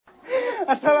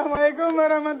Assalamualaikum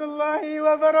warahmatullahi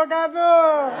wabarakatuh.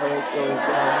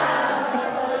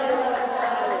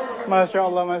 Masya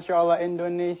Allah,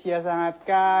 Indonesia sangat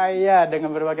kaya dengan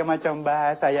berbagai macam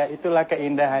bahasa ya. Itulah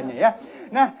keindahannya ya.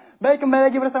 Nah, baik, kembali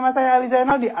lagi bersama saya Ali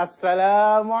Zainal di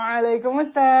Assalamualaikum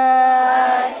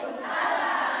Ustaz.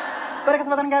 Pada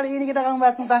kesempatan kali ini kita akan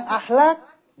membahas tentang akhlak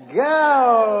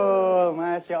gaul.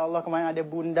 Masya Allah, kemarin ada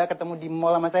bunda ketemu di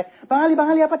mall sama saya. Bang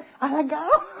Ali apa? Akhlak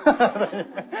gaul.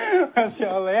 Masya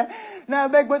Allah ya. Nah,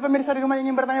 baik, buat pemirsa di rumah yang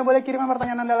ingin bertanya, boleh kirimkan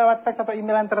pertanyaan Anda lewat fax atau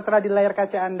email yang tertera di layar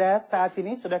kaca Anda saat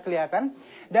ini, sudah kelihatan.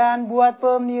 Dan buat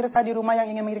pemirsa di rumah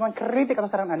yang ingin mengirimkan kritik atau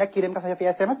saran Anda, kirimkan saja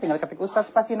via SMS, tinggal ketik Ustaz,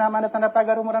 spasi nama Anda, tanda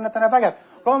pagar, umur Anda, tanda pagar.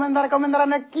 Komentar-komentar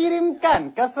Anda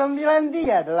kirimkan ke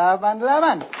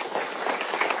 9388.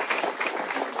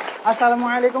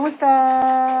 Assalamualaikum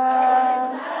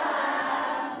Ustaz.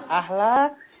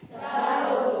 Akhlak?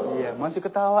 Iya, masih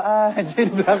ketawa aja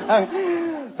di belakang.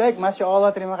 Baik, Masya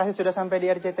Allah, terima kasih sudah sampai di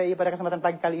RCTI pada kesempatan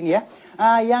pagi kali ini ya.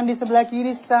 Yang di sebelah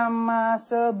kiri sama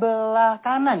sebelah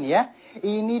kanan ya.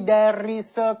 Ini dari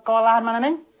sekolahan mana,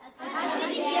 Neng?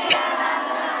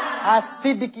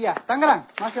 Asidikiyah, Tangerang.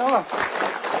 Masya Allah.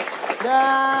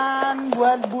 Dan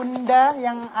buat bunda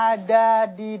yang ada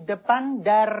di depan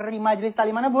dari majelis tali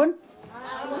mana, Bun?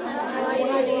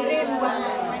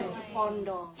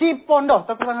 Cipondo.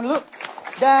 Tepuk tangan dulu.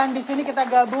 Dan di sini kita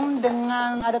gabung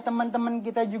dengan ada teman-teman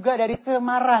kita juga dari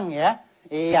Semarang ya.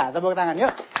 Iya, tepuk tangan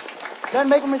yuk. Dan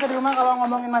baik pemirsa di rumah, kalau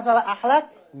ngomongin masalah akhlak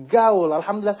gaul,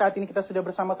 alhamdulillah saat ini kita sudah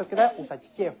bersama kita Ustaz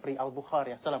Jeffrey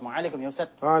Al-Bukhari. Assalamualaikum ya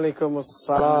Ustaz.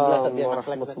 Waalaikumsalam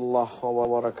warahmatullahi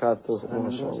wabarakatuh.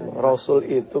 Rasul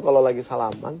itu kalau lagi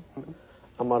salaman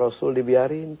sama Rasul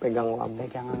dibiarin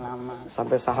pegangan lama.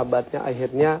 Sampai sahabatnya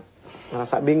akhirnya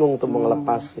ngerasa bingung tuh mau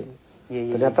ngelepasin.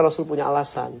 Ternyata Rasul punya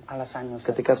alasannya.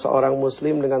 Ketika seorang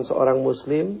muslim dengan seorang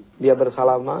muslim dia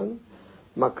bersalaman,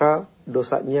 maka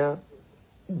dosanya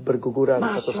berguguran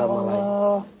satu sama lain.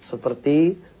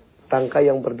 Seperti tangkai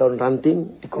yang berdaun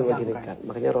ranting diginikan.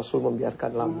 Makanya Rasul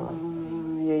membiarkan lama.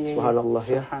 Subhanallah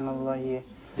ya.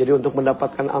 Jadi untuk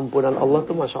mendapatkan ampunan Allah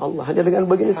tuh Masya Allah. Hanya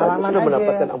dengan begini saja sudah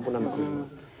mendapatkan ampunan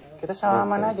Allah. Kita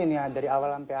salaman aja nih dari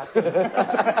awal sampai akhir.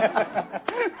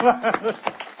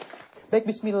 Baik,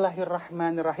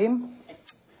 bismillahirrahmanirrahim.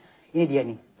 Ini dia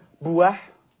nih. Buah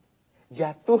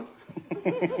jatuh.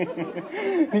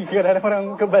 Ini kira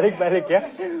orang kebalik-balik ya.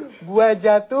 Buah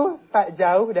jatuh tak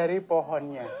jauh dari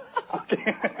pohonnya. Oke.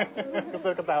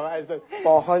 Ketawa Ustaz.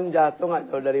 Pohon jatuh nggak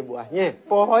jauh dari buahnya.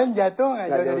 Pohon jatuh nggak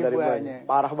jauh dari buahnya.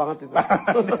 Parah banget itu.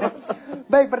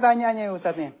 Baik, pertanyaannya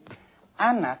Ustaz nih.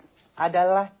 Anak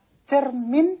adalah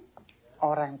cermin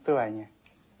orang tuanya.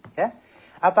 Ya.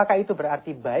 Apakah itu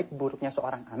berarti baik buruknya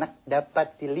seorang anak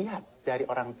dapat dilihat dari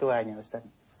orang tuanya, Ustaz?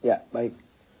 Ya, baik.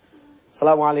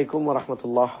 Assalamualaikum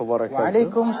warahmatullahi wabarakatuh.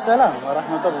 Waalaikumsalam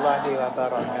warahmatullahi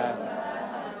wabarakatuh.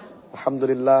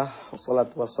 Alhamdulillah,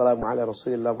 wassalatu wassalamu ala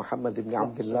Rasulillah Muhammad ibn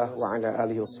Abdullah wa ala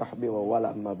alihi wasahbihi wa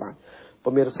wala amma ba'd.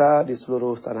 Pemirsa di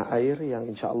seluruh tanah air yang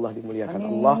insya Allah dimuliakan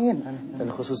Allah. Dan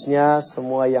khususnya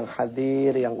semua yang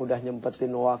hadir, yang udah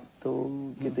nyempetin waktu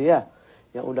gitu ya.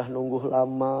 Yang udah nunggu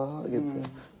lama gitu.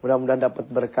 Mudah-mudahan dapat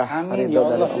berkah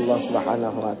ridho dari Allah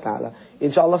Subhanahu wa taala.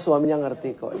 Insyaallah suaminya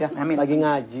ngerti kok ya. Amin. Lagi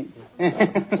ngaji.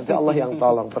 Nanti Allah yang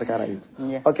tolong perkara itu.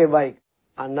 Oke, baik.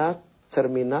 Anak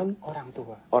cerminan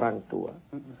orang tua.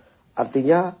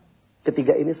 Artinya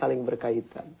ketiga ini saling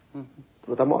berkaitan.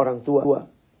 Terutama orang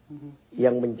tua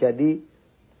yang menjadi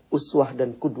uswah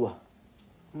dan kudwah.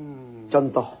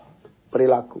 Contoh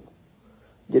perilaku.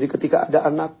 Jadi ketika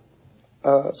ada anak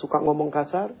suka ngomong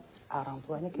kasar, orang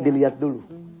tuanya dilihat dulu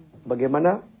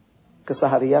bagaimana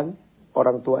keseharian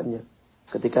orang tuanya.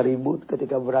 Ketika ribut,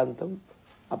 ketika berantem,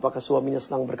 apakah suaminya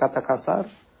sedang berkata kasar,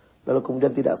 lalu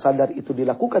kemudian tidak sadar itu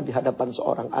dilakukan di hadapan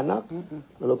seorang anak,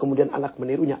 lalu kemudian anak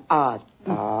menirunya,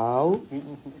 atau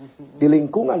di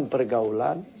lingkungan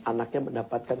pergaulan anaknya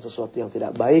mendapatkan sesuatu yang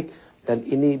tidak baik dan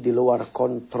ini di luar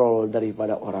kontrol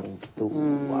daripada orang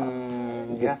tua.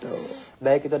 Gitu.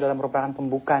 Baik, itu adalah merupakan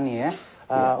pembuka nih ya.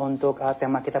 Untuk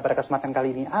tema kita pada kesempatan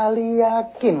kali ini. Ali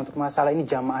yakin untuk masalah ini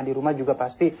jamaah di rumah juga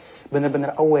pasti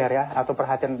benar-benar aware ya, atau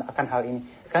perhatian akan hal ini.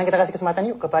 Sekarang kita kasih kesempatan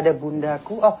yuk kepada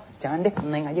bundaku. Oh, jangan deh,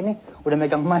 Neng aja nih. Udah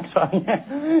megang mic soalnya.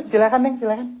 Silakan Neng,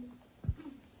 silakan.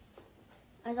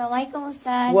 Assalamualaikum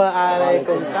Ustaz.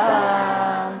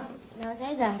 Waalaikumsalam. Nama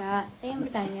saya Zahra. Saya yang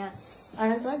bertanya,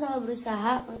 orang tua selalu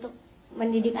berusaha untuk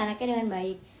mendidik anaknya dengan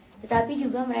baik, tetapi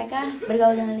juga mereka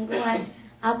bergaul dengan lingkungan.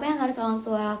 Apa yang harus orang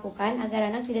tua lakukan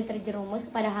agar anak tidak terjerumus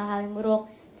kepada hal-hal yang buruk?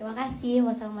 Terima kasih.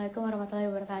 Wassalamualaikum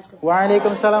warahmatullahi wabarakatuh.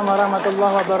 Waalaikumsalam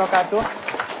warahmatullahi wabarakatuh.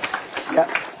 Ya,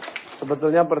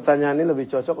 Sebetulnya pertanyaan ini lebih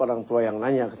cocok orang tua yang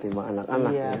nanya ketimbang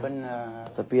anak-anak. Iya, ya.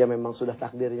 Benar. Tapi ya memang sudah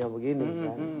takdirnya begini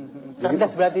kan.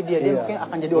 Cerdas berarti dia mungkin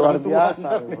akan jadi luar orang tua. Biasa.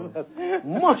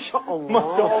 Masya Allah.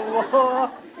 Masya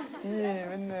Allah. Iya,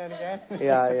 benar kan?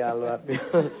 Ya, luar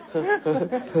biasa.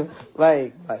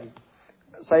 Baik.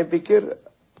 Saya pikir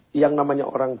yang namanya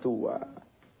orang tua,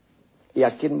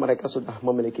 yakin mereka sudah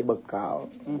memiliki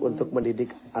bekal untuk mendidik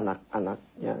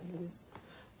anak-anaknya.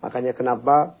 Makanya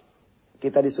kenapa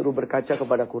kita disuruh berkaca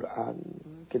kepada Quran,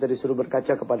 kita disuruh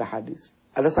berkaca kepada hadis.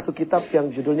 Ada satu kitab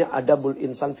yang judulnya Adabul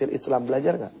Insan fil Islam.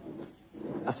 Belajar nggak?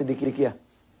 Asli diklik ya.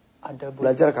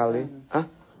 Belajar kali.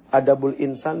 Adabul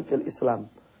Insan fil Islam.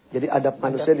 Jadi adab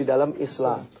manusia di dalam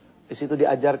Islam. Di situ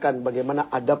diajarkan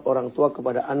bagaimana adab orang tua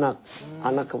kepada anak,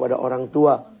 anak kepada orang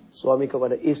tua, suami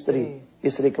kepada istri,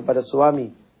 istri kepada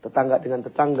suami, tetangga dengan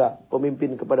tetangga,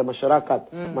 pemimpin kepada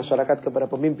masyarakat, masyarakat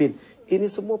kepada pemimpin. Ini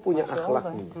semua punya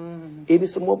akhlaknya. Ini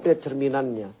semua punya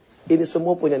cerminannya. Ini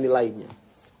semua punya nilainya.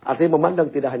 Artinya memandang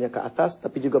tidak hanya ke atas,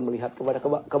 tapi juga melihat kepada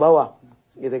ke bawah.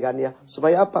 Gitu kan ya.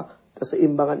 Supaya apa?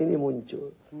 Keseimbangan ini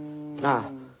muncul.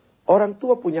 Nah, orang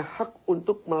tua punya hak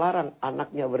untuk melarang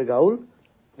anaknya bergaul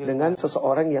dengan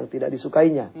seseorang yang tidak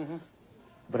disukainya.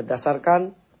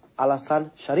 Berdasarkan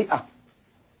alasan syariah.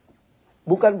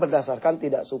 Bukan berdasarkan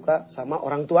tidak suka sama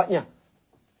orang tuanya.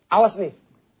 Awas nih.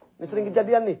 Ini sering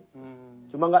kejadian nih.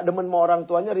 Cuma gak demen sama orang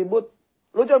tuanya ribut.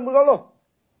 Lu jangan bergaul lo.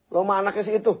 Lo sama anaknya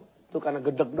si itu. Itu karena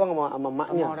gedek doang sama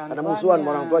emaknya. Karena musuhan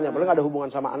sama orang tuanya. Padahal gak ada hubungan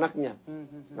sama anaknya.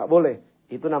 Gak boleh.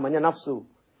 Itu namanya nafsu.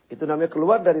 Itu namanya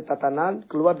keluar dari tatanan,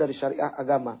 keluar dari syariah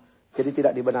agama. Jadi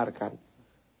tidak dibenarkan.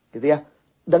 Gitu ya.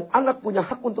 Dan anak punya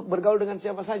hak untuk bergaul dengan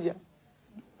siapa saja.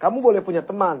 Kamu boleh punya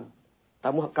teman.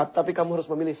 Tapi kamu harus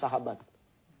memilih sahabat.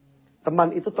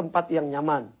 Teman itu tempat yang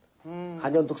nyaman.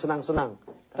 Hanya untuk senang-senang.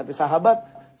 Tapi sahabat,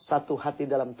 satu hati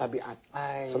dalam tabiat.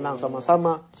 Senang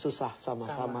sama-sama, susah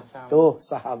sama-sama. Tuh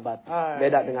sahabat.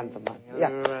 Beda dengan teman. Ya.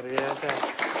 Luar biasa.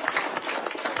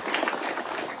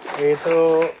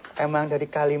 Itu emang dari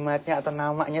kalimatnya atau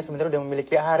namanya sebenarnya udah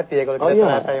memiliki arti ya. Kalau kita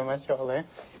terasa ya, Masya Allah ya.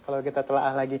 Kalau kita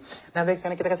telaah lagi. Nah baik,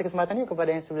 sekarang kita kasih kesempatan yuk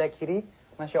kepada yang sebelah kiri.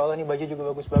 Masya Allah, nih baju juga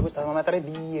bagus-bagus. Alma maternya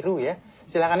biru ya.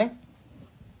 Silakan ya.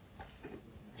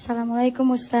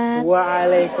 Assalamualaikum Ustadz.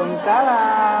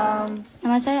 Waalaikumsalam.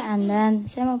 Nama saya Andan.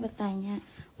 Saya mau bertanya,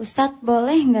 Ustadz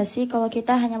boleh nggak sih kalau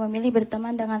kita hanya memilih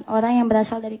berteman dengan orang yang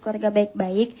berasal dari keluarga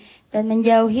baik-baik dan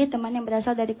menjauhi teman yang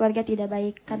berasal dari keluarga tidak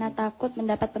baik karena takut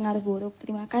mendapat pengaruh buruk?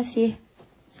 Terima kasih.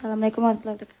 Assalamualaikum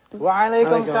warahmatullahi wabarakatuh.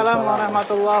 Waalaikumsalam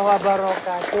warahmatullahi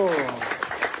wabarakatuh.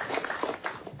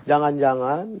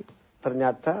 Jangan-jangan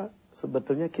ternyata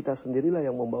sebetulnya kita sendirilah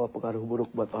yang membawa pengaruh buruk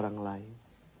buat orang lain.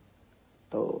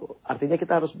 Tuh, artinya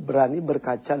kita harus berani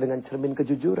berkaca dengan cermin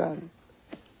kejujuran.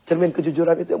 Cermin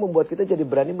kejujuran itu yang membuat kita jadi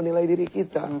berani menilai diri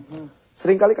kita.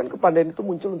 Seringkali kan kepandaian itu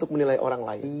muncul untuk menilai orang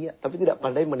lain. Tapi tidak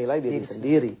pandai menilai diri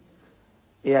sendiri.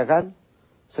 Iya kan?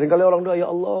 Seringkali orang doa, ya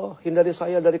Allah, hindari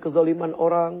saya dari kezaliman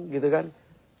orang, gitu kan.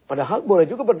 Padahal boleh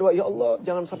juga berdoa, ya Allah,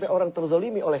 jangan sampai orang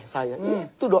terzalimi oleh saya.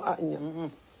 Itu doanya.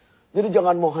 Jadi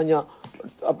jangan mau hanya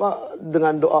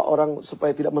dengan doa orang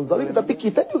supaya tidak menzalimi, tapi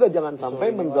kita juga jangan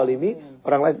sampai menzalimi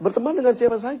orang lain. Berteman dengan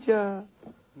siapa saja.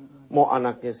 Mau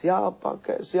anaknya siapa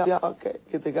kek,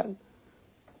 gitu kan.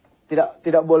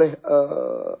 Tidak boleh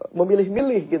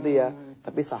memilih-milih gitu ya.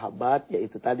 Tapi sahabat ya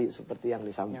itu tadi seperti yang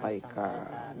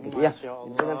disampaikan. Gitu ya.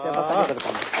 Dengan siapa saja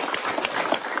berteman.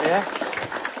 Ya.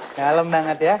 Dalam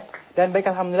banget ya. Dan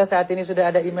baik, alhamdulillah saat ini sudah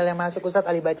ada email yang masuk. Ustadz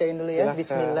Ali bacain dulu ya. Silahkan.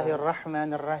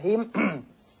 Bismillahirrahmanirrahim.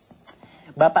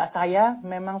 Bapak saya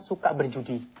memang suka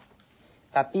berjudi.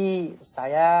 Tapi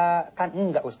saya kan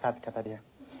enggak Ustadz, kata dia.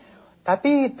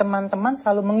 Tapi teman-teman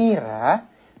selalu mengira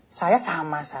saya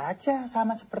sama saja,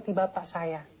 sama seperti bapak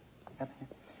saya. Katanya.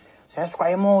 Saya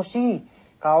suka emosi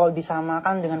kalau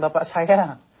disamakan dengan bapak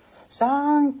saya.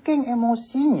 Saking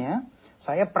emosinya,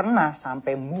 saya pernah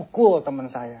sampai mukul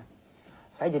teman saya.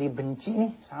 Saya jadi benci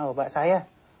nih sama bapak saya.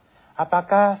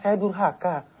 Apakah saya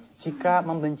durhaka jika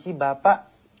membenci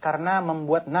bapak karena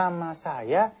membuat nama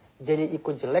saya jadi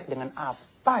ikut jelek dengan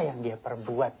apa yang dia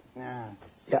perbuat? Nah,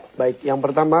 ya, baik. Yang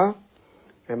pertama,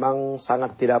 memang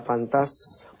sangat tidak pantas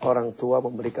orang tua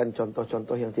memberikan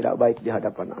contoh-contoh yang tidak baik di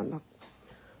hadapan anak.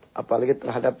 Apalagi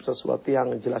terhadap sesuatu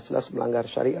yang jelas-jelas melanggar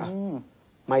syariah.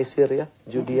 Maisir ya,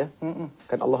 judi ya.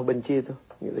 Kan Allah benci itu,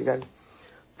 gitu kan.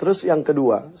 Terus yang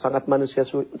kedua, sangat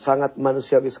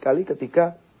manusiawi sekali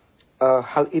ketika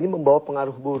hal ini membawa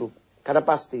pengaruh buruk. Karena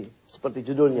pasti, seperti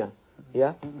judulnya,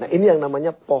 ya. Nah ini yang namanya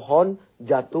pohon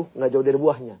jatuh nggak jauh dari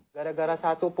buahnya. Gara-gara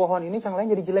satu pohon ini yang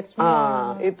lain jadi jelek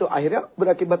semua. Itu akhirnya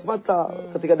berakibat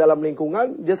fatal. Ketika dalam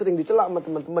lingkungan dia sering dicela sama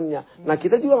teman-temannya. Nah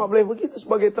kita juga nggak boleh begitu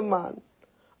sebagai teman.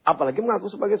 Apalagi mengaku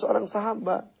sebagai seorang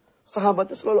sahabat. Sahabat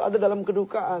itu selalu ada dalam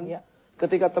kedukaan. Ya.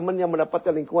 Ketika temannya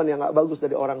mendapatkan lingkungan yang gak bagus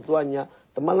dari orang tuanya,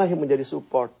 temanlah yang menjadi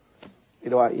support.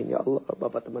 Didoain, ya Allah,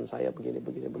 bapak teman saya begini.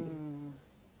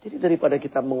 Jadi daripada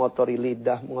kita mengotori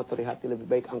lidah, mengotori hati, lebih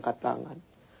baik angkat tangan.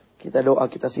 Kita doa,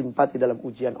 kita simpati dalam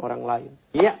ujian orang lain.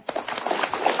 Iya.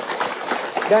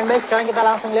 Dan baik, sekarang kita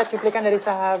langsung lihat cuplikan dari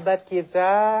sahabat kita.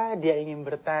 Dia ingin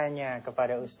bertanya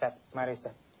kepada Ustadz. Mari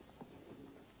Ustadz.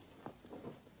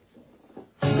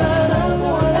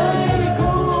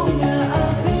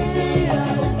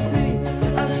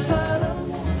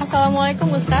 Assalamualaikum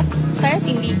Ustadz, saya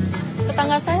Cindy.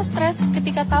 Tetangga saya stres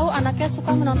ketika tahu anaknya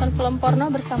suka menonton film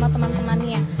porno bersama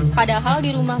teman-temannya. Padahal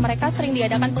di rumah mereka sering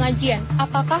diadakan pengajian.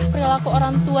 Apakah perilaku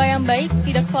orang tua yang baik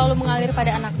tidak selalu mengalir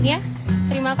pada anaknya?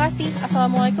 Terima kasih.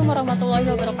 Assalamualaikum warahmatullahi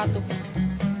wabarakatuh.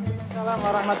 Assalamualaikum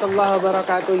warahmatullahi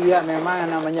wabarakatuh. Ya, memang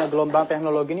yang namanya gelombang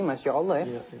teknologi ini Masya Allah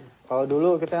ya. Kalau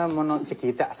dulu kita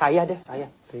saya.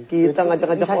 Kita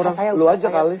ngajak-ngajak orang, lu aja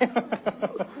kali.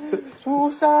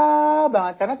 Susah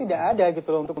banget karena tidak ada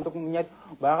gitu loh untuk menyat.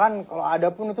 Bahkan kalau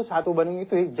ada pun itu satu banding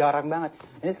itu jarang banget.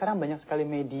 Ini sekarang banyak sekali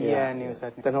media nih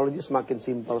Ustaz. Teknologi semakin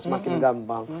simpel, semakin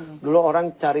gampang. Dulu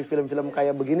orang cari film-film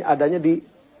kayak begini adanya di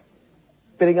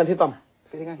piringan hitam.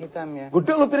 Piringan hitam ya.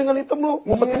 Gede lo piringan hitam lo,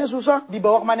 ngumpetinnya susah.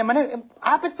 Dibawa kemana-mana,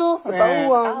 apa tuh?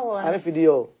 Ketahuan. Ada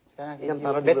video. Sekarang yang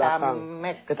taruh di belakang.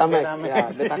 Betamax.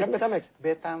 Ya, Betamax.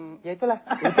 Ya itulah.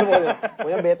 Itu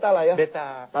pokoknya beta lah ya.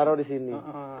 Beta. Taruh di sini.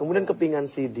 Kemudian kepingan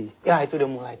CD. Ya, itu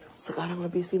udah mulai tuh. Sekarang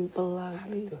lebih simpel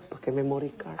lagi. Pakai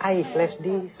memory card. Flash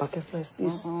disk. Pakai flash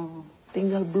disk.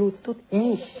 Tinggal Bluetooth.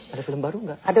 Ada film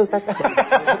baru nggak? Ada Ustaz.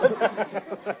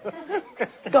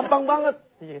 Gampang banget.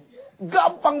 Iya.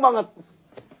 Gampang banget.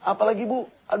 Apalagi Bu,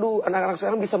 aduh anak-anak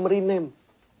sekarang bisa merename.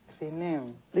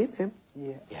 Rename?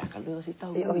 Iya. Ya kan lu kasih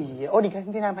tahu. Oh iya. Oh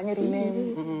diganti namanya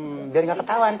rename. Biar nggak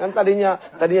ketahuan. Kan tadinya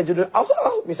judul,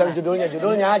 misalnya judulnya.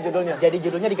 Jadi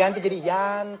judulnya diganti jadi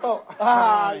Yanto.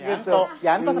 Gitu.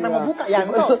 Yanto sampai mau buka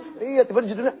Yanto. Iya, tiba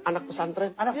judulnya anak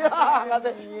pesantren. Kan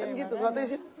gitu, katanya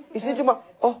sih. Isinya cuma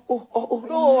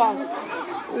doang.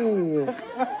 Iya.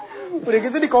 Udah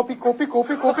gitu di kopi.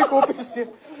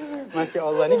 Masya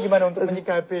Allah, ini gimana untuk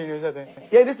menyikapi ini Ustaz?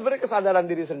 Ya ini sebenarnya kesadaran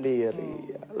diri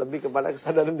sendiri. Lebih kepada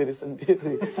kesadaran diri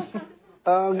sendiri.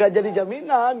 Nggak jadi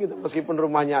jaminan gitu, meskipun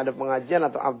rumahnya ada pengajian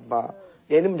atau apa.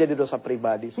 Ya ini menjadi dosa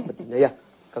pribadi sebetulnya ya.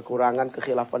 Kekurangan,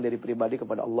 kekhilafan diri pribadi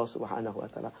kepada Allah Subhanahu wa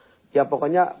Ta'ala. Ya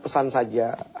pokoknya pesan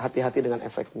saja, hati-hati dengan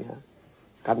efeknya.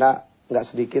 Karena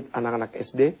nggak sedikit anak-anak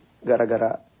SD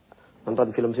gara-gara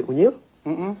nonton film si Unyil.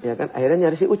 Ya kan, akhirnya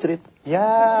nyari si Ucrit.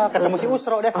 Ya, ketemu si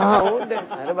Usro deh. Udah,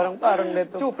 akhirnya bareng-bareng deh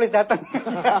tuh. Cuplit datang.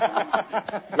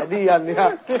 Jadian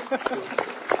ya.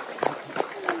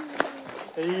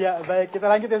 Iya, baik. Kita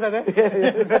lanjut ya, Ustaz ya.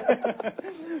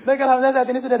 Baik, alhamdulillah saat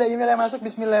ini sudah ada email yang masuk.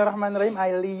 Bismillahirrahmanirrahim.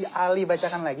 Ali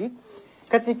bacakan lagi.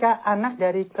 Ketika anak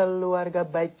dari keluarga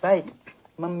baik-baik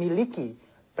memiliki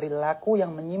perilaku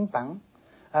yang menyimpang,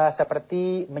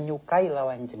 seperti menyukai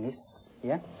lawan jenis,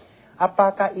 ya.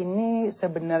 Apakah ini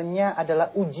sebenarnya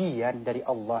adalah ujian dari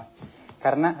Allah?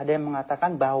 Karena ada yang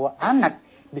mengatakan bahwa anak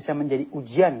bisa menjadi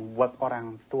ujian buat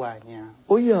orang tuanya.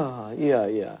 Oh iya.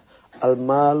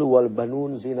 Al-mal wal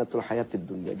banun zinatul hayatid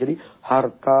dunya. Jadi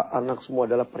harta anak semua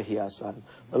adalah perhiasan.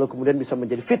 Lalu kemudian bisa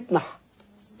menjadi fitnah.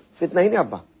 Fitnah ini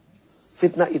apa?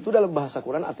 Fitnah itu dalam bahasa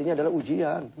Quran artinya adalah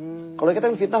ujian. Kalau kita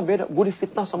fitnah beda. Gue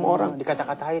difitnah sama orang.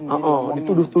 Dikata-katain.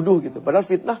 Dituduh-tuduh gitu. Padahal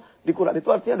fitnah di Quran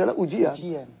itu artinya adalah ujian.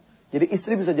 Jadi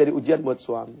istri bisa jadi ujian buat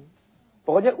suami.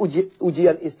 Pokoknya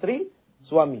ujian istri,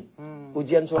 suami.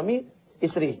 Ujian suami,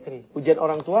 istri. Ujian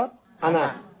orang tua,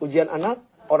 anak. Ujian anak,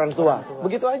 orang tua.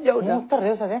 Begitu aja udah. Muter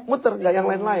ya Ustaz ya? Muter, nggak yang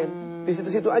lain-lain. Di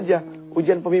situ-situ aja.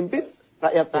 Ujian pemimpin,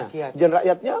 rakyatnya. Ujian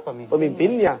rakyatnya,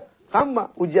 pemimpinnya.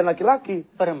 Sama, ujian laki-laki.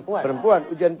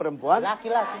 Perempuan. Ujian perempuan.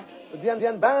 Laki-laki.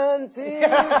 Ujian banci.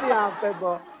 Siapa,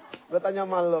 Bo? Gue tanya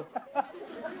malu.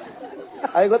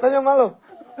 Ayo gue tanya malu.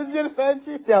 Ujian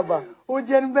banci. Siapa?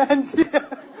 Ujian banci.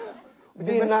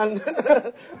 Dinan.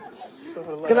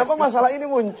 Kenapa masalah ini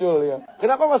muncul ya?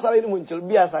 Kenapa masalah ini muncul?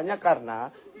 Biasanya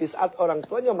karena di saat orang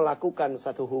tuanya melakukan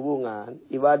satu hubungan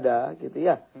ibadah gitu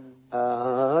ya.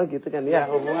 Gitu kan ya.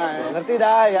 Hubungan. Ngerti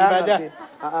dah ya. Ibadah.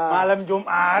 Malam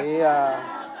Jumat. Iya.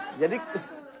 Jadi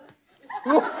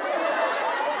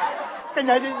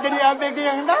jadi ABG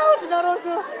yang tahu tidak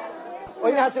Rasul. Oh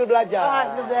ini hasil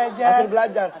belajar. Hasil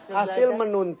Hasil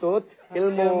menuntut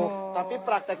ilmu. Tapi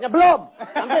prakteknya belum.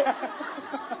 Nanti.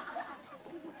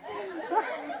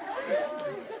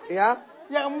 Ya.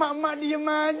 Yang emak-emak diem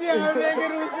aja ABG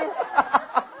rusuh.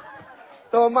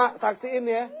 Tuh mak saksiin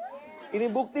ya. Ini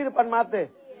bukti depan mata.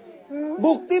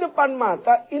 Bukti depan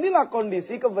mata, inilah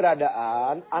kondisi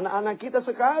keberadaan anak-anak kita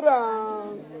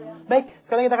sekarang. Baik,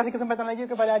 sekarang kita kasih kesempatan lagi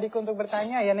kepada adikku untuk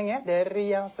bertanya ya Neng ya.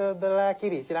 Dari yang sebelah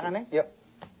kiri, silakan Neng, yuk.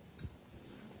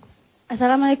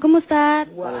 Assalamualaikum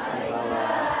Ustadz.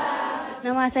 Waalaikumsalam.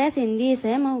 Nama saya Cindy,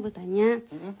 saya mau bertanya,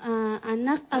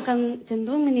 anak akan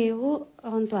cenderung meniru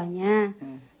orang tuanya.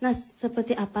 Nah,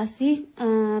 seperti apa sih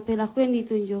perilaku yang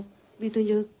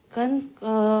ditunjukkan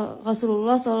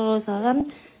Rasulullah SAW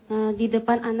di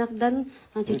depan anak dan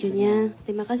cucunya?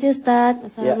 Terima kasih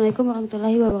Ustadz. Assalamualaikum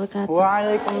warahmatullahi wabarakatuh.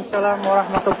 Waalaikumsalam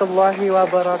warahmatullahi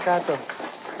wabarakatuh.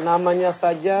 Namanya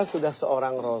saja sudah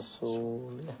seorang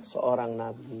Rasul, seorang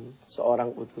Nabi,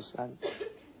 seorang utusan.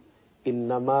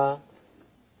 Innama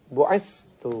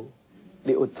bu'ithtu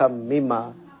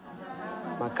liutammima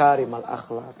makarimal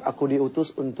akhlak. Aku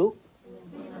diutus untuk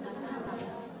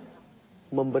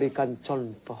memberikan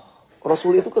contoh.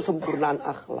 Rasul itu kesempurnaan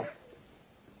akhlak.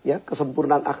 Ya,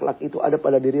 kesempurnaan akhlak itu ada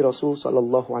pada diri Rasul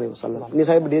sallallahu alaihi wasallam. Ini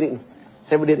saya berdiri nih.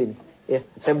 Saya berdiri nih. Ya,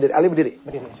 saya berdiri. Ali berdiri.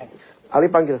 Ali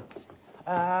panggil.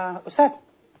 Ustaz.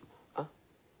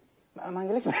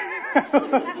 Manggilnya gimana?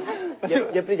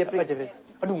 Jepri.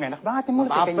 Aduh, gak enak banget nih mulut.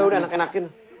 Apa udah enak-enakin.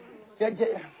 Ya,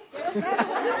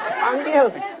 panggil.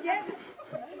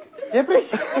 Jepri.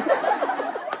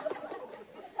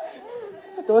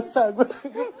 Dosa gue.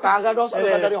 Kagak dosa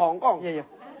dari Hongkong. Iya.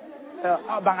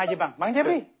 Bang aja bang. Bang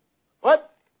Jepri.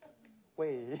 What?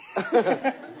 Weh.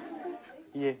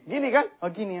 Iya. Gini kan? Oh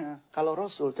gini ya. Kalau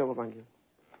Rasul coba panggil.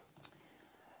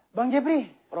 Bang Jepri.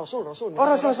 Rasul. Rasul.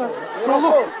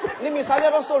 Ini misalnya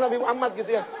Rasul Nabi Muhammad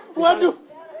gitu ya. Waduh.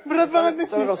 Berat banget nih.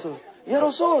 Misalnya Rasul. Ya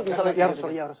Rasul. Misalnya ya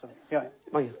Rasul. Ya.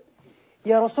 Panggil.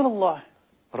 Ya Rasulullah.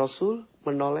 Rasul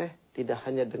menoleh tidak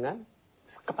hanya dengan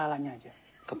kepalanya aja.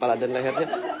 Kepala dan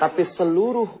lehernya, tapi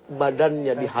seluruh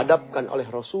badannya dihadapkan oleh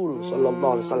Rasul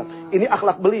sallallahu alaihi wasallam. Ini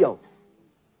akhlak beliau.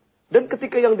 Dan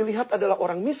ketika yang dilihat adalah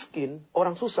orang miskin,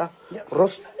 orang susah,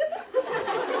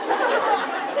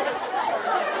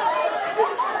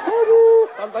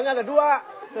 contohnya ada dua.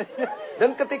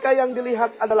 Dan ketika yang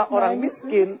dilihat adalah orang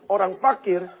miskin, orang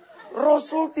fakir,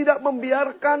 Rasul tidak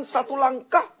membiarkan satu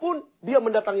langkah pun dia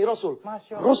mendatangi Rasul.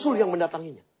 Rasul yang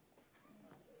mendatanginya.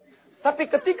 Tapi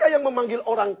ketika yang memanggil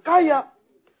orang kaya,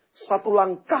 satu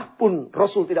langkah pun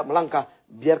Rasul tidak melangkah.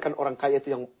 Biarkan orang kaya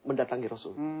itu yang mendatangi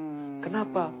Rasul.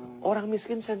 Kenapa? Orang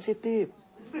miskin sensitif.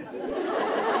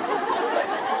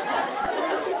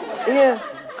 Iya,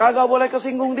 kagak boleh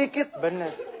kesinggung dikit.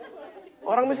 Benar.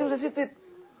 Orang miskin sensitif.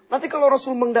 Nanti kalau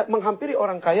Rasul menghampiri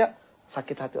orang kaya,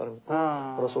 sakit hati orang.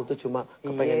 Rasul itu cuma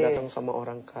kepengen datang sama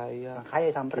orang kaya. Kaya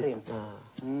samperin. Nah,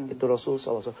 itu Rasul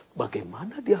SAW.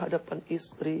 Bagaimana dia hadapan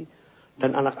istri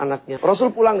dan anak-anaknya.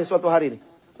 Rasul pulang nih suatu hari nih.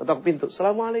 Ketok pintu.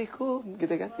 Assalamualaikum. Gitu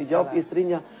kan. Dijawab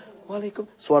istrinya. Waalaikum.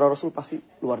 Suara Rasul pasti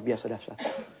luar biasa dahsyat.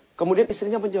 Kemudian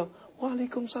istrinya menjawab.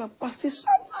 Waalaikumsalam. Pasti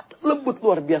sangat lembut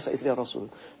luar biasa istri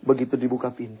Rasul. Begitu dibuka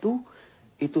pintu.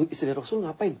 Itu istri Rasul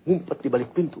ngapain? Ngumpet di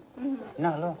balik pintu.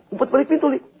 Nah lo. Ngumpet balik pintu,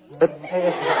 Li.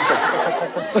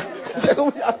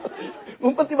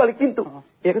 Ngumpet di balik pintu.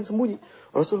 Ya kan sembunyi.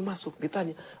 Rasul masuk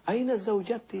ditanya, "Aina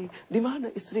zaujati?" Di mana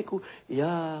istriku?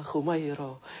 Ya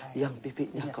Khumairah, yang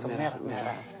titiknya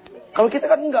kemerah-merah. Kalau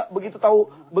kita kan enggak, begitu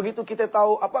kita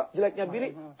tahu apa jeleknya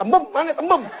bini, tembem, mana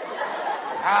tembem?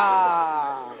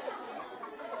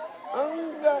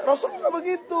 Enggak, Rasul enggak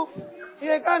begitu.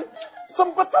 Iya kan?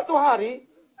 Sempat satu hari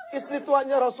istri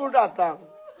tuanya Rasul datang.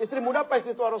 Istri muda apa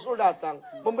istri tua Rasul datang.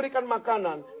 Memberikan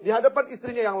makanan. Di hadapan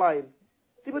istrinya yang lain.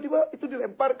 Tiba-tiba itu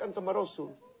dilemparkan sama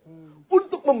Rasul.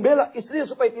 Untuk membela istrinya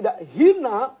supaya tidak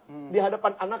hina di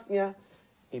hadapan anaknya.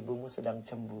 Ibumu sedang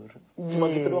cemburu. Cuma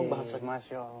gitu doang bahasanya.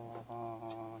 Masya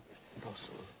Allah.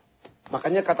 Rasul.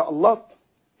 Makanya kata Allah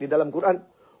di dalam Quran.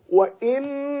 Wa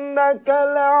innaka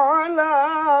la'ala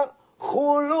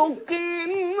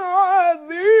khuluqin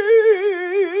azim.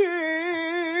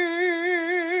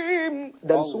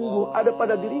 Dan sungguh ada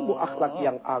pada dirimu akhlak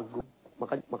yang agung.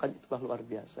 Makanya itulah luar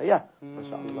biasa ya.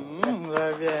 Masya Allah.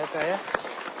 Luar biasa ya.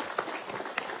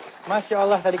 Masya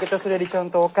Allah, tadi kita sudah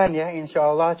dicontohkan ya. Insya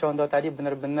Allah contoh tadi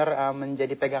benar-benar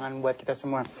menjadi pegangan buat kita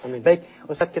semua. Amin. Baik,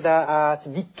 Ustadz, kita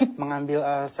sedikit mengambil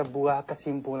sebuah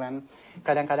kesimpulan.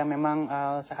 Kadang-kadang memang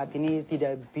saat ini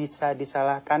tidak bisa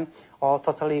disalahkan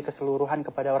totally keseluruhan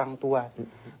kepada orang tua.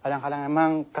 Kadang-kadang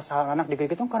memang kesalahan anak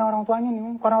dikit-dikit itu karena orang tuanya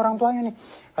nih,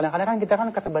 Kadang-kadang kan kita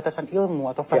kan keterbatasan ilmu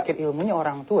atau fakir ilmunya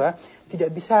orang tua tidak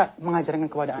bisa mengajarkan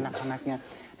kepada anak-anaknya.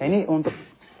 Nah ini untuk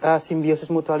simbiosis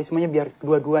mutualismenya biar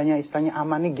dua-duanya istilahnya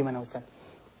aman nih gimana Ustaz?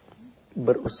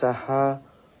 Berusaha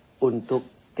untuk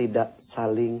tidak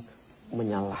saling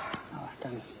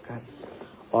menyalahkan.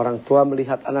 Orang tua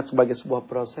melihat anak sebagai sebuah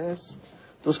proses,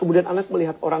 Terus kemudian anak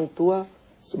melihat orang tua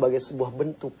sebagai sebuah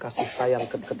bentuk kasih sayang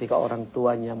ketika orang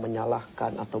tuanya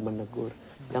menyalahkan atau menegur.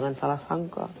 Jangan salah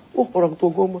sangka. Orang tua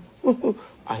gue mah.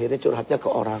 Akhirnya curhatnya ke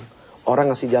orang.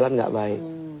 Orang ngasih jalan nggak baik.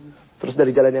 Terus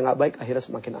dari jalan yang nggak baik akhirnya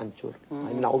semakin hancur.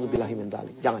 Nah, ini na'udzubillahi min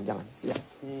dzalik. Jangan. Ya.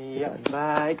 Iya,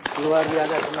 baik. Luar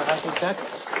biasa. Terima kasih, Ustaz.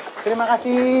 Terima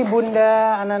kasih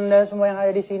Bunda, Ananda, semua yang ada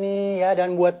di sini ya.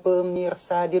 Dan buat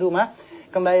pemirsa di rumah,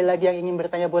 kembali lagi yang ingin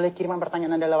bertanya boleh kirimkan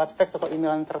pertanyaan Anda lewat fax atau email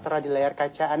yang tertera di layar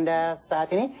kaca Anda saat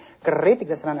ini. Kritik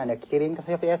dan saran Anda kirim ke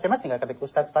saya via SMS, tinggal ketik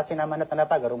Ustaz spasi nama Anda tanda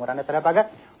pagar, umur Anda tanda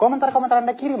pagar. Komentar-komentar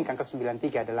Anda kirimkan ke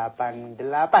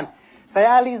 9388.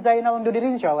 Saya Ali Zainal undur diri,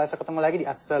 insyaallah saya ketemu lagi di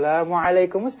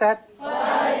Assalamualaikum Ustaz.